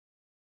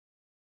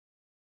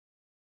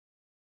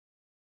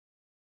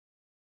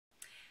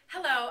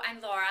Hello,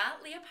 I'm Laura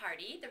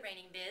Leorpardi, the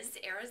reigning Ms.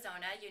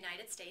 Arizona,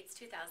 United States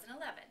 2011.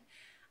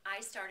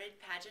 I started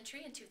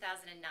pageantry in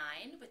 2009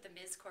 with the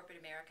Ms. Corporate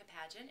America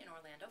pageant in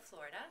Orlando,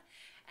 Florida,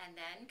 and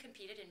then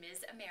competed in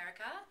Ms.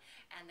 America,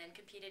 and then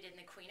competed in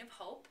the Queen of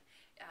Hope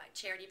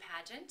charity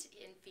pageant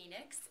in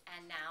Phoenix,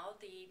 and now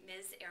the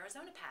Ms.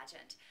 Arizona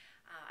pageant.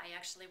 I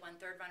actually won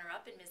third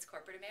runner-up in Ms.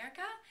 Corporate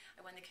America.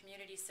 I won the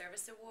Community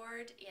Service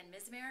Award in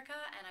Ms.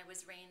 America, and I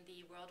was named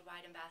the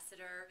Worldwide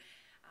Ambassador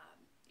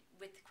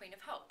with the Queen of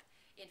Hope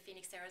in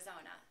Phoenix,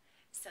 Arizona.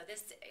 So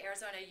this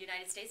Arizona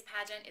United States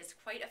pageant is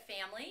quite a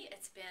family.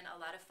 It's been a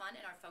lot of fun,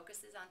 and our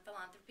focus is on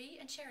philanthropy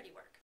and charity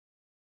work.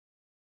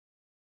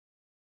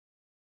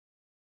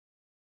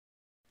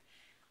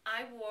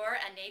 I wore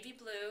a navy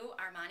blue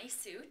Armani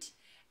suit,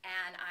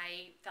 and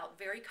I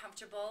felt very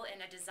comfortable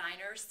in a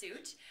designer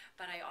suit,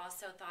 but I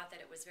also thought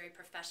that it was very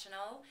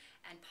professional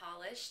and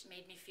polished,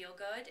 made me feel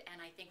good, and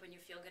I think when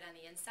you feel good on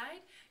the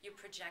inside, you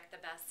project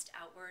the best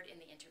outward in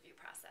the interview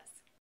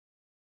process.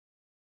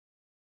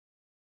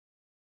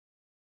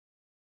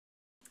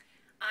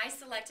 I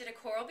selected a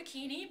coral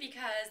bikini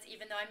because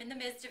even though I'm in the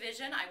Ms.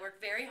 division, I worked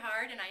very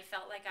hard and I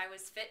felt like I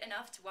was fit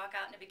enough to walk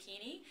out in a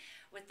bikini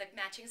with the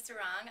matching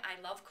sarong.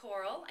 I love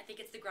coral. I think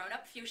it's the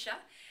grown-up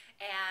fuchsia.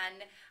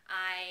 And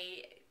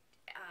I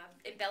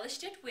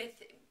embellished it with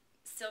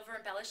silver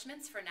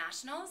embellishments for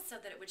nationals so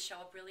that it would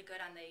show up really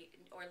good on the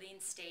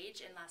Orleans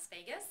stage in Las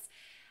Vegas.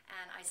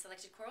 And I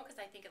selected coral because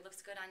I think it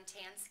looks good on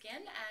tan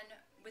skin and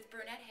with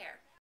brunette hair.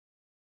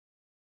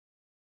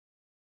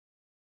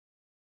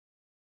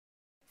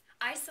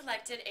 I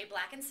selected a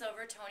black and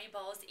silver Tony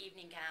Bowles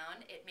evening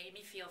gown. It made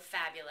me feel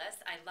fabulous.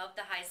 I loved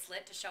the high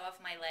slit to show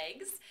off my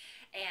legs,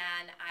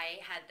 and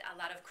I had a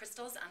lot of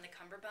crystals on the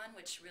cummerbund,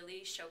 which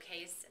really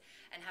showcase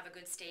and have a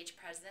good stage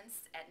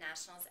presence at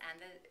nationals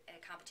and the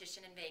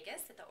competition in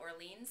Vegas at the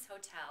Orleans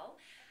Hotel.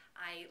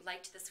 I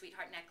liked the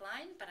sweetheart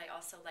neckline, but I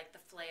also liked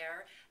the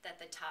flare that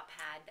the top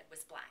had that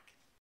was black.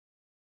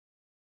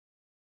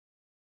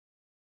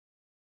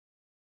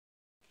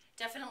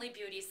 Definitely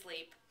beauty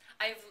sleep.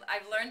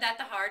 I've learned that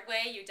the hard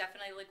way. You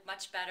definitely look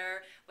much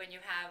better when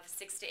you have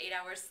 6 to 8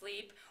 hours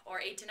sleep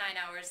or 8 to 9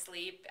 hours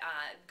sleep.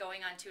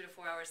 Going on 2 to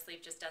 4 hours sleep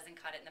just doesn't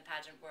cut it in the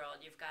pageant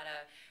world. You've got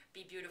to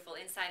be beautiful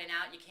inside and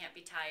out. You can't be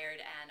tired,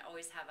 and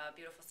always have a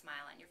beautiful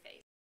smile on your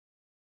face.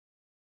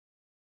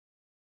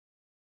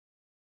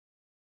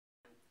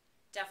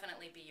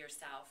 Definitely be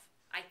yourself.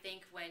 I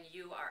think when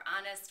you are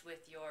honest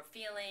with your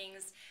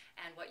feelings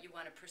and what you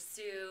want to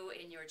pursue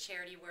in your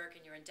charity work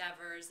and your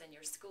endeavors and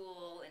your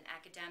school and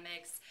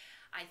academics,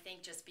 I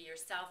think just be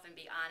yourself and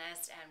be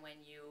honest. And when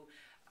you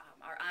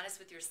are honest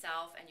with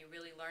yourself and you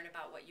really learn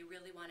about what you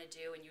really want to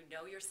do and you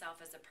know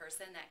yourself as a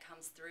person, that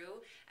comes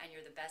through, and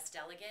you're the best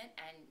delegate,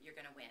 and you're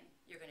going to win.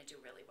 You're going to do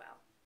really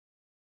well.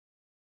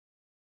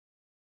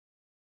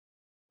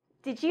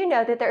 Did you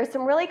know that there are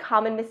some really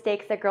common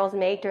mistakes that girls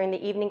make during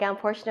the evening gown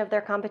portion of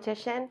their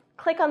competition?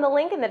 Click on the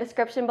link in the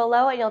description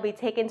below and you'll be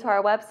taken to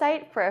our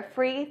website for a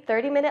free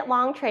 30-minute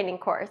long training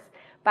course.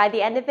 By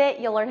the end of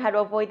it, you'll learn how to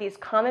avoid these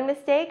common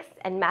mistakes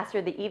and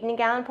master the evening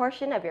gown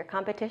portion of your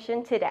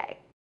competition today.